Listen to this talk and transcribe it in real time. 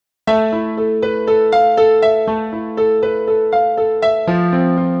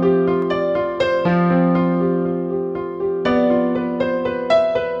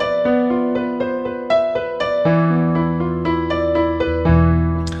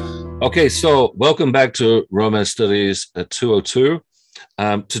Okay, so welcome back to Romance Studies at 202.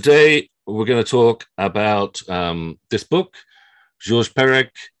 Today, we're going to talk about this book, Georges Perec,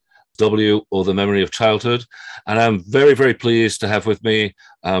 W, or The Memory of Childhood. And I'm very, very pleased to have with me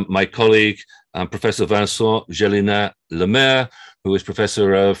my colleague, Professor Vincent Gélinas-Lemaire, who is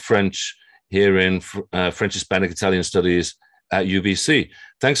Professor of French here in French, Hispanic, Italian Studies at UBC.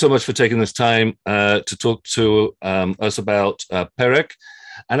 Thanks so much for taking this time to talk to us about Perec.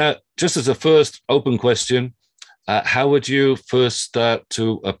 And just as a first open question, how would you first start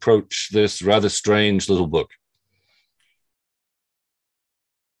to approach this rather strange little book?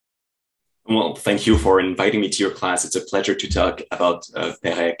 Well, thank you for inviting me to your class. It's a pleasure to talk about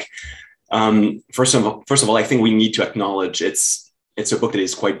Perec. First of all, I think we need to acknowledge it's a book that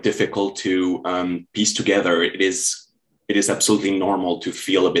is quite difficult to piece together. It is absolutely normal to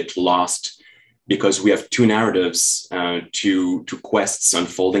feel a bit lost, because we have two narratives, two quests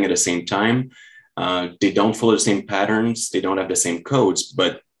unfolding at the same time. They don't follow the same patterns, they don't have the same codes,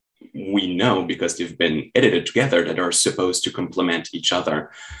 but we know, because they've been edited together, that are supposed to complement each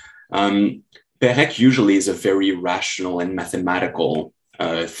other. Perec usually is a very rational and mathematical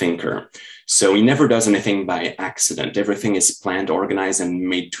thinker. So he never does anything by accident. Everything is planned, organized, and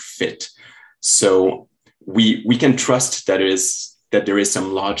made to fit. So we can trust that there is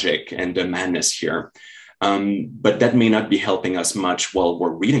some logic and a madness here. But that may not be helping us much while we're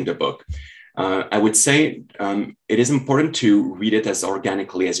reading the book. I would say it is important to read it as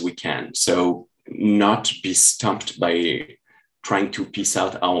organically as we can. So not be stumped by trying to piece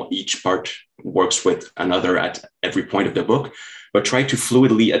out how each part works with another at every point of the book, but try to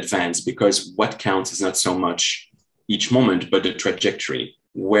fluidly advance, because what counts is not so much each moment, but the trajectory,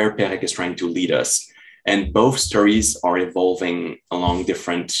 where Perec is trying to lead us. And both stories are evolving along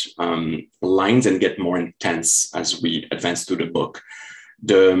different lines and get more intense as we advance through the book.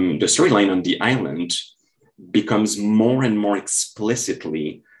 The storyline on the island becomes more and more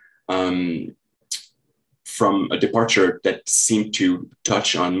explicitly from a departure that seemed to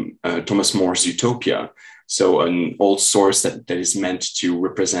touch on Thomas More's Utopia. So an old source that is meant to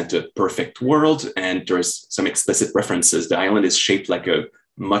represent a perfect world, and there's some explicit references. The island is shaped like a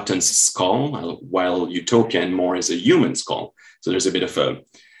mutton's skull, while Utopia and More is a human skull. So there's a bit of a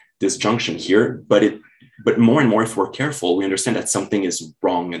disjunction here, but more and more, if we're careful, we understand that something is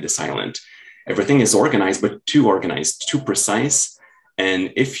wrong at this island. Everything is organized, but too organized, too precise.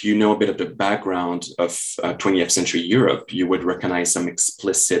 And if you know a bit of the background of 20th century Europe, you would recognize some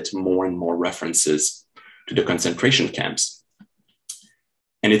explicit more and more references to the concentration camps.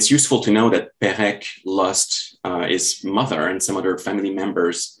 And it's useful to know that Perec lost his mother and some other family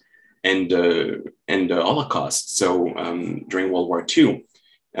members in the Holocaust. So during World War II,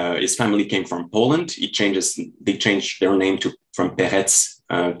 his family came from Poland. They changed their name from Perec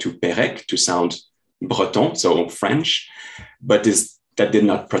to Perec to sound Breton, so French, but that did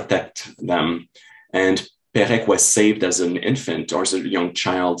not protect them. And Perec was saved as an infant or as a young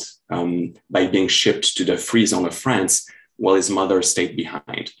child by being shipped to the free zone of France, while his mother stayed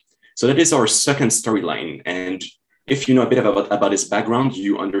behind. So that is our second storyline. And if you know a bit about his background,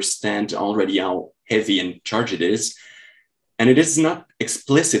 you understand already how heavy and charged it is. And it is not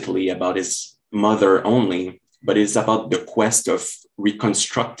explicitly about his mother only, but it's about the quest of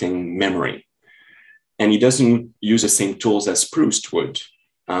reconstructing memory. And he doesn't use the same tools as Proust would.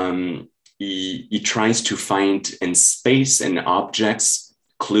 He tries to find in space and objects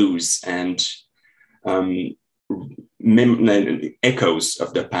clues and echoes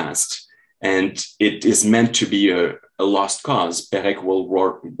of the past. And it is meant to be a lost cause. Perec will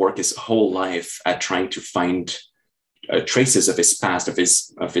work his whole life at trying to find traces of his past, of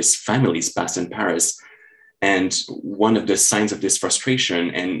his family's past in Paris. And one of the signs of this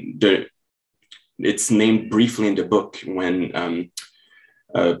frustration, and it's named briefly in the book when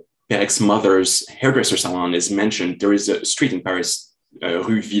Perec's mother's hairdresser salon is mentioned. There is a street in Paris,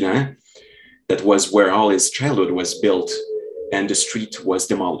 Rue Villain, that was where all his childhood was built, and the street was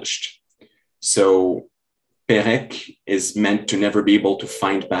demolished. So Perec is meant to never be able to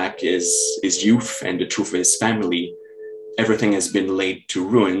find back his youth and the truth of his family. Everything has been laid to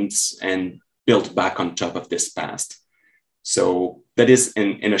ruins and built back on top of this past. So that is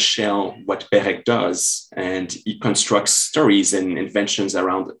in a shell what Perec does, and he constructs stories and inventions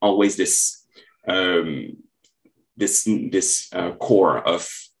around always this core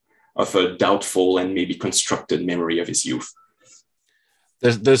of a doubtful and maybe constructed memory of his youth.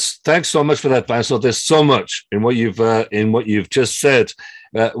 There's thanks so much for that, Vincent. There's so much in what you've just said,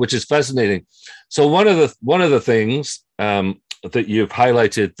 which is fascinating. So one of the things that you've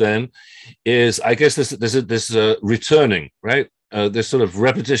highlighted then is, I guess, this returning, right? this sort of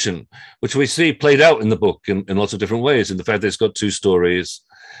repetition, which we see played out in the book in lots of different ways. In the fact that it's got two stories,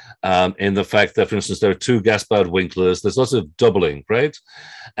 in the fact that, for instance, there are two Gaspard Winklers. There's lots of doubling, right?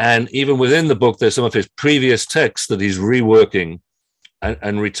 And even within the book, there's some of his previous texts that he's reworking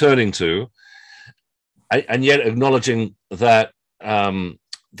and returning to, and yet acknowledging that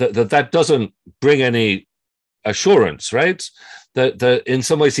that doesn't bring any assurance, right? That in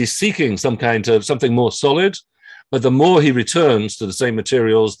some ways he's seeking some kind of something more solid, but the more he returns to the same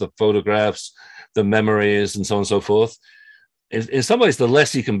materials, the photographs, the memories, and so on and so forth, in some ways, the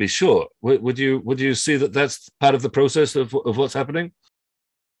less he can be sure. Would you see that that's part of the process of what's happening?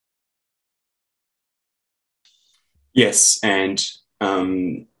 Yes, and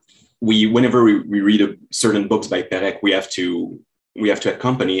whenever we read certain books by Perec, we have to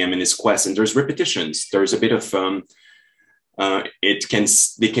accompany him in his quest, and there's repetitions. There's a bit of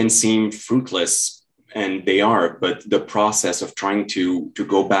they can seem fruitless, and they are, but the process of trying to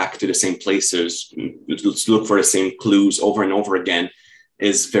go back to the same places, look for the same clues over and over again,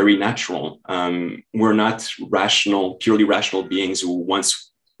 is very natural. We're not purely rational beings who,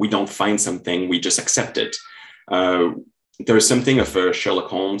 once we don't find something, we just accept it. There's something of Sherlock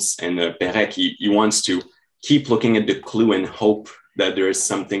Holmes and Perec. He wants to keep looking at the clue and hope that there is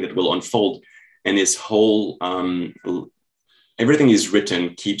something that will unfold. And his whole, everything he's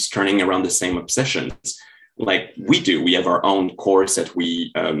written keeps turning around the same obsessions. Like we do, we have our own course that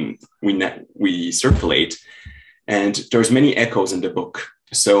we circulate, and there's many echoes in the book.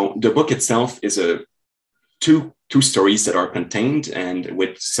 So the book itself is two stories that are contained and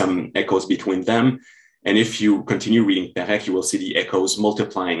with some echoes between them. And if you continue reading Perec, you will see the echoes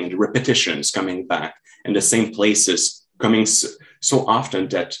multiplying and the repetitions coming back, and the same places coming so often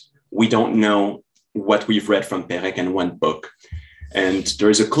that we don't know what we've read from Perec in one book. And there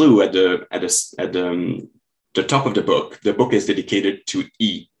is a clue at the top of the book. The book is dedicated to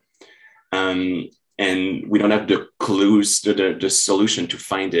E, and we don't have the clues to the solution to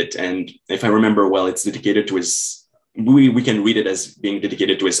find it. And if I remember well, it's dedicated to his. We can read it as being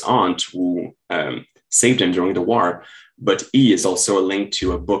dedicated to his aunt who saved him during the war. But E is also a link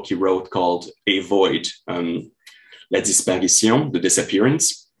to a book he wrote called A Void, La Disparition, The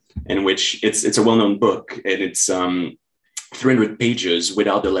Disappearance, in which it's a well-known book, and it's 300 pages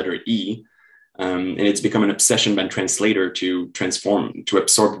without the letter E, and it's become an obsession by translator to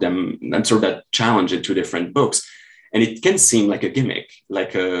absorb that challenge into different books. And it can seem like a gimmick,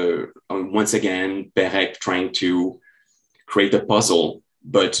 like once again, Perec trying to create a puzzle,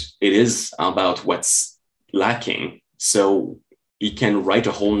 but it is about what's lacking. So he can write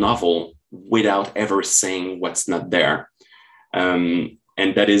a whole novel without ever saying what's not there. And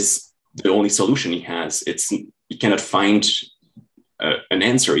that is the only solution he has. He cannot find an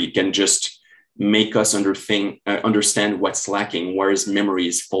answer. He can just make us understand what's lacking, where his memory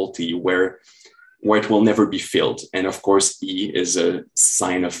is faulty, where it will never be filled. And of course, E is a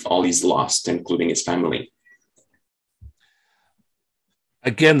sign of all he's lost, including his family.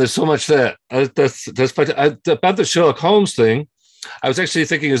 Again, there's so much there. About the Sherlock Holmes thing, I was actually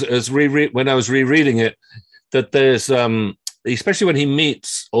thinking when I was rereading it, that there's, especially when he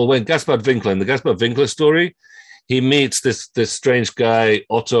meets, or when Gaspard Winkler, in the Gaspard Winkler story, he meets this strange guy,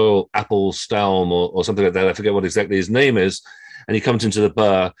 Otto Appelstaum or something like that. I forget what exactly his name is. And he comes into the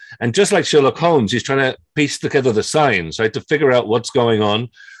bar. And just like Sherlock Holmes, he's trying to piece together the signs, right, to figure out what's going on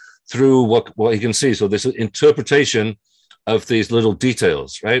through what he can see. So this interpretation of these little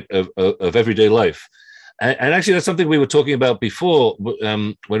details, right, of everyday life. And actually, that's something we were talking about before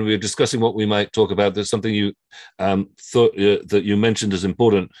when we were discussing what we might talk about. There's something you thought that you mentioned as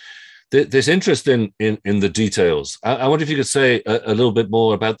important. This interest in the details. I wonder if you could say a little bit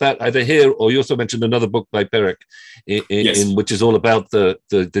more about that, either here or you also mentioned another book by Perec, Yes. which is all about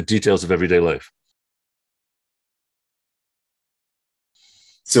the details of everyday life.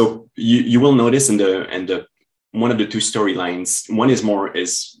 So you will notice in the one of the two storylines, one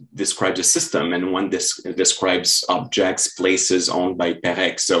describes a system, and one describes objects, places owned by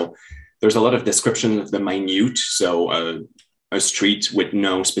Perec. So there's a lot of description of the minute. So a street with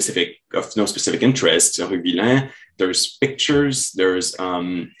no specific interest, Rue Villain. There's pictures. There's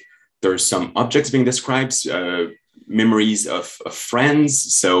some objects being described, memories of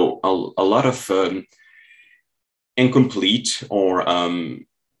friends. So a lot of incomplete or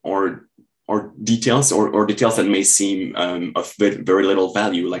details or details that may seem of very little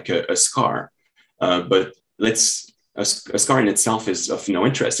value, like a scar. But a scar in itself is of no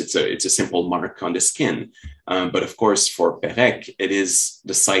interest. It's a simple mark on the skin. But of course, for Perec, it is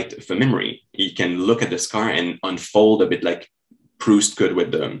the site of a memory. He can look at the scar and unfold a bit like Proust could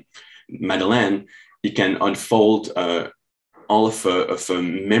with the Madeleine. He can unfold all of a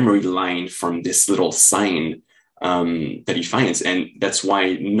memory line from this little sign that he finds. And that's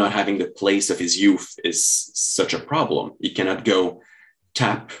why not having the place of his youth is such a problem. He cannot go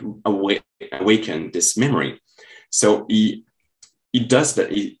awaken this memory. So he does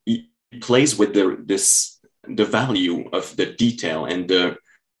that. He plays with the value of the detail and the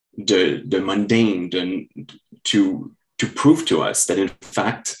mundane to prove to us that in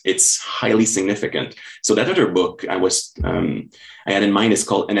fact it's highly significant. So that other book I had in mind is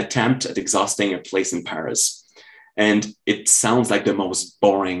called An Attempt at Exhausting a Place in Paris. And it sounds like the most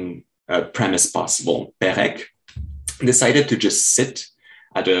boring premise possible. Perec decided to just sit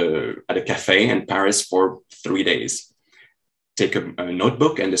at a cafe in Paris for 3 days, take a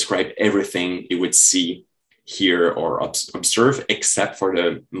notebook and describe everything you would see, hear, or observe, except for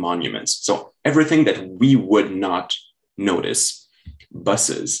the monuments. So everything that we would not notice: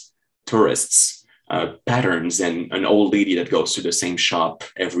 buses, tourists, patterns, and an old lady that goes to the same shop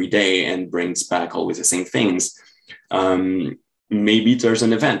every day and brings back always the same things. Maybe there's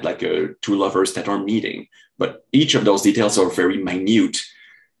an event like two lovers that are meeting, but each of those details are very minute.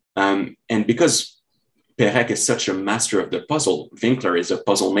 And because Perec is such a master of the puzzle, Winkler is a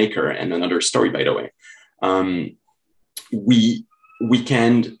puzzle maker, and another story, by the way. We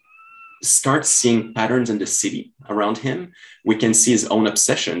can start seeing patterns in the city around him. We can see his own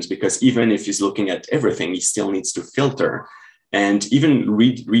obsessions, because even if he's looking at everything, he still needs to filter and even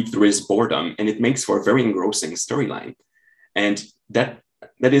read through his boredom. And it makes for a very engrossing storyline. And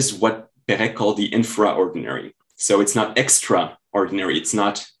that is what Perec called the infra-ordinary. So it's not extraordinary. It's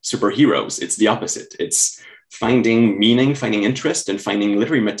not superheroes. It's the opposite. It's finding meaning, finding interest, and finding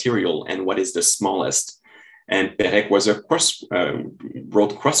literary material and what is the smallest. And Perec was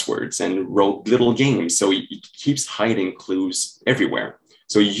wrote crosswords and wrote little games. So he keeps hiding clues everywhere.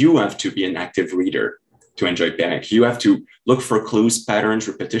 So you have to be an active reader to enjoy Perec. You have to look for clues, patterns,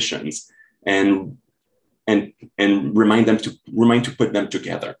 repetitions, and remind to put them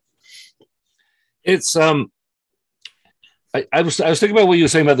together. It's I was thinking about what you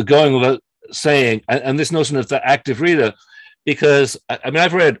were saying about the going without saying, and this notion of the active reader. Because, I mean,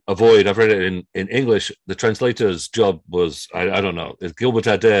 I've read Avoid, I've read it in English. The translator's job was, I don't know, Gilbert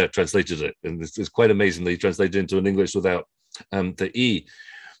Adair translated it. And it's quite amazing that he translated it into an English without the E.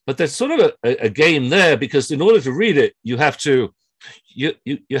 But there's sort of a game there, because in order to read it, you have to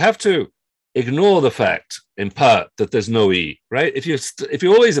ignore the fact, in part, that there's no E, right? If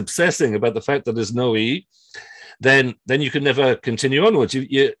you're always obsessing about the fact that there's no E, then you can never continue onwards.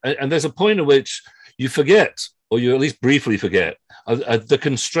 And there's a point at which you forget, or you at least briefly forget, the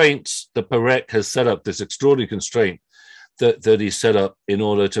constraints that Perec has set up, this extraordinary constraint that he set up in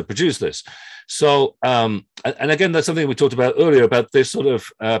order to produce this. So, and again, that's something we talked about earlier, about this sort of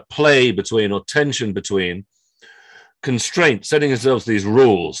play between, or tension between, constraint, setting themselves these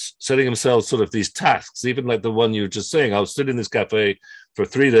rules, setting themselves sort of these tasks, even like the one you were just saying. I'll sit in this cafe for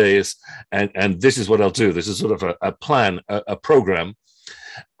 3 days, and this is what I'll do. This is sort of a plan, a program.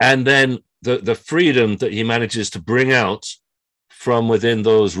 And then the freedom that he manages to bring out from within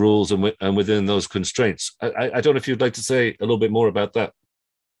those rules and within those constraints. I don't know if you'd like to say a little bit more about that.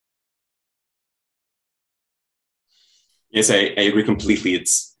 Yes, I agree completely.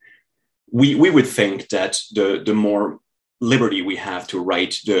 We would think that the more liberty we have to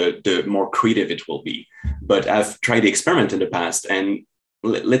write, the more creative it will be. But I've tried the experiment in the past, and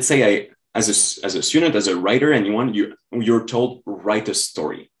let's say as a student, as a writer, and you're told, write a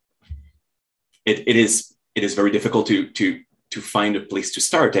story. It is very difficult to find a place to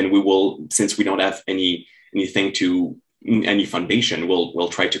start, and we will, since we don't have any foundation,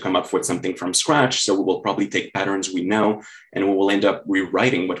 we'll try to come up with something from scratch. So we will probably take patterns we know, and we will end up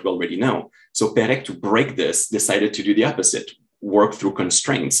rewriting what we already know. So Perec, to break this, decided to do the opposite, work through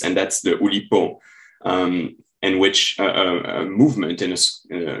constraints, and that's the Oulipo, in which a movement and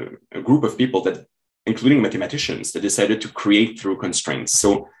a group of people, that, including mathematicians, that decided to create through constraints.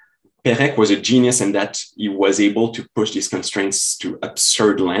 So Perec was a genius in that he was able to push these constraints to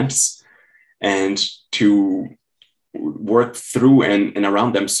absurd lengths and to work through and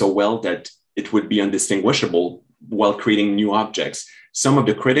around them so well that it would be undistinguishable while creating new objects. Some of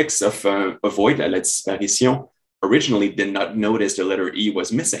the critics of Avoid, La Disparition, originally did not notice the letter E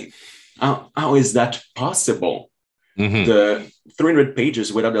was missing. How is that possible? Mm-hmm. The 300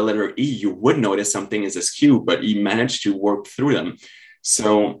 pages without the letter E, you would notice something is askew, but he managed to work through them.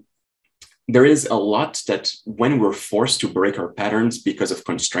 So there is a lot that, when we're forced to break our patterns because of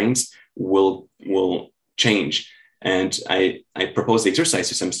constraints, will change. And I proposed the exercise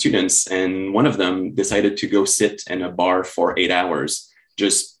to some students, and one of them decided to go sit in a bar for 8 hours,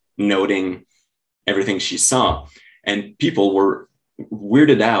 just noting everything she saw. And people were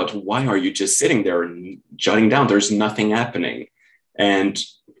weirded out. Why are you just sitting there and jotting down? There's nothing happening. And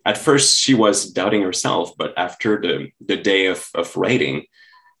at first she was doubting herself, but after the day of writing,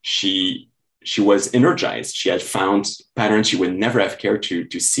 she was energized. She had found patterns she would never have cared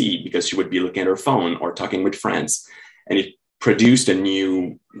to see, because she would be looking at her phone or talking with friends. And it produced a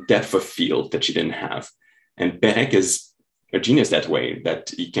new depth of field that she didn't have. And Perec is a genius that way, that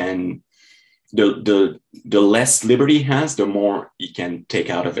he can, the less liberty he has, the more he can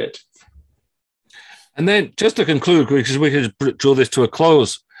take out of it. And then just to conclude, because we could draw this to a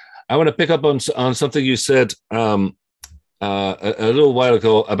close, I want to pick up on something you said a little while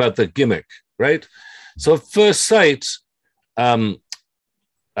ago about the gimmick, right? So at first sight,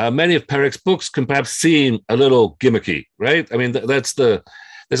 many of Perec's books can perhaps seem a little gimmicky, right? I mean, there's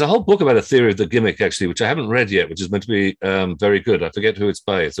a whole book about a theory of the gimmick, actually, which I haven't read yet, which is meant to be very good. I forget who it's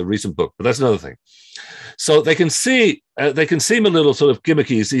by. It's a recent book, but that's another thing. So they can seem a little sort of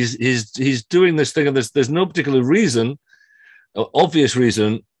gimmicky. He's doing this thing, and there's no particular reason, obvious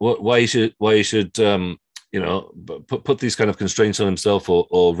reason why he should put these kind of constraints on himself,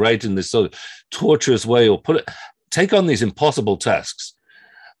 or write in this sort of torturous way, or take on these impossible tasks.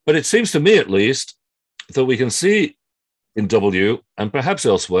 But it seems to me, at least, that we can see in W, and perhaps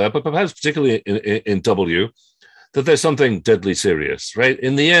elsewhere, but perhaps particularly in W, that there's something deadly serious, right?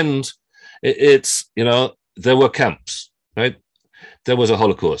 In the end, it's, there were camps, right? There was a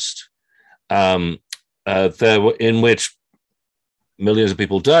Holocaust, in which millions of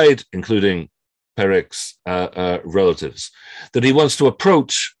people died, including Perec's relatives, that he wants to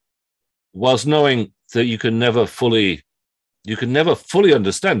approach whilst knowing that you can never fully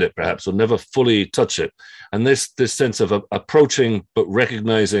understand it, perhaps, or never fully touch it. And this sense of approaching, but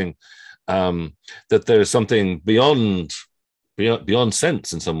recognizing that there is something beyond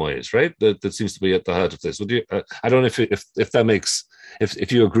sense in some ways, right? That seems to be at the heart of this. Would you? I don't know if that makes,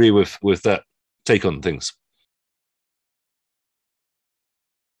 if you agree with that take on things.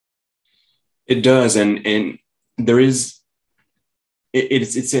 It does, and there is.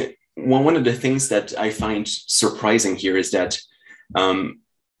 It's one of the things that I find surprising here is that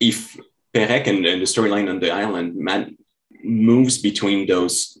if Perec and the storyline on the island moves between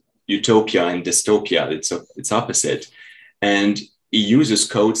those utopia and dystopia, it's opposite, and he uses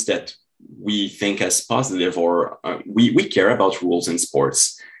codes that we think as positive, or we care about rules in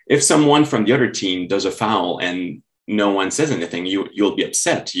sports. If someone from the other team does a foul and no one says anything, you'll be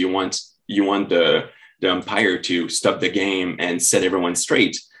upset. You want the umpire to stop the game and set everyone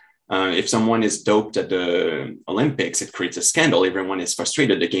straight. If someone is doped at the Olympics, it creates a scandal. Everyone is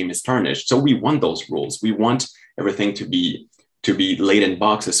frustrated. The game is tarnished. So we want those rules. We want everything to be laid in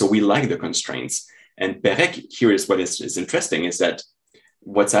boxes. So we like the constraints. And Perec, here is what is interesting, is that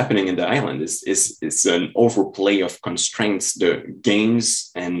what's happening in the island is an overplay of constraints, the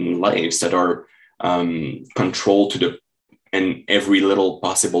games and lives that are controlled in every little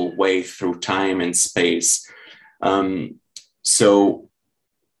possible way through time and space. So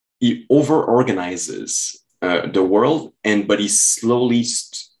he over-organizes the world, but he slowly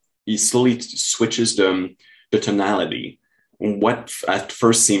switches the tonality. What at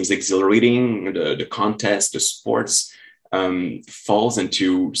first seems exhilarating, the contest, the sports, falls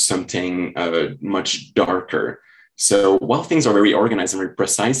into something much darker. So while things are very organized and very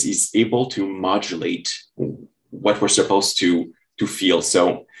precise, he's able to modulate what we're supposed to feel.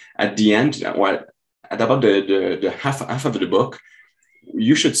 So at the end, at about the half of the book,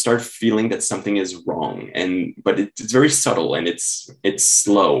 you should start feeling that something is wrong, but it's very subtle and it's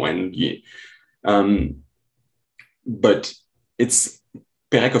slow, but it's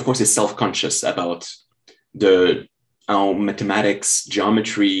Perec, of course, is self-conscious about how mathematics,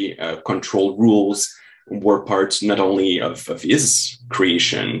 geometry, control rules were part not only of his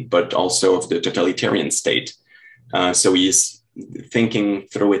creation, but also of the totalitarian state. So he's thinking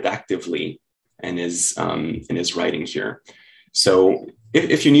through it actively in his writing here. So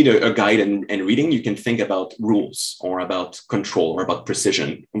if you need a guide in reading, you can think about rules or about control or about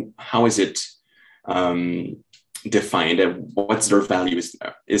precision. How is it defined? What's their value?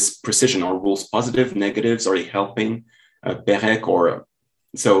 Is precision or rules positive, negatives? Are they helping Perec?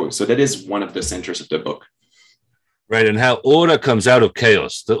 So that is one of the centers of the book. Right, and how order comes out of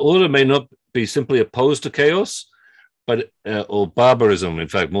chaos. The order may not be simply opposed to chaos, but or barbarism, in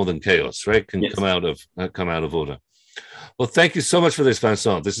fact, more than chaos, right? Can come out of order. Well, thank you so much for this,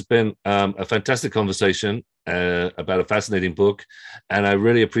 Vincent. This has been a fantastic conversation about a fascinating book, and I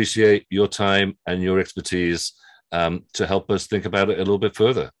really appreciate your time and your expertise to help us think about it a little bit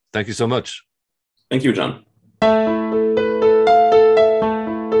further. Thank you so much. Thank you, John.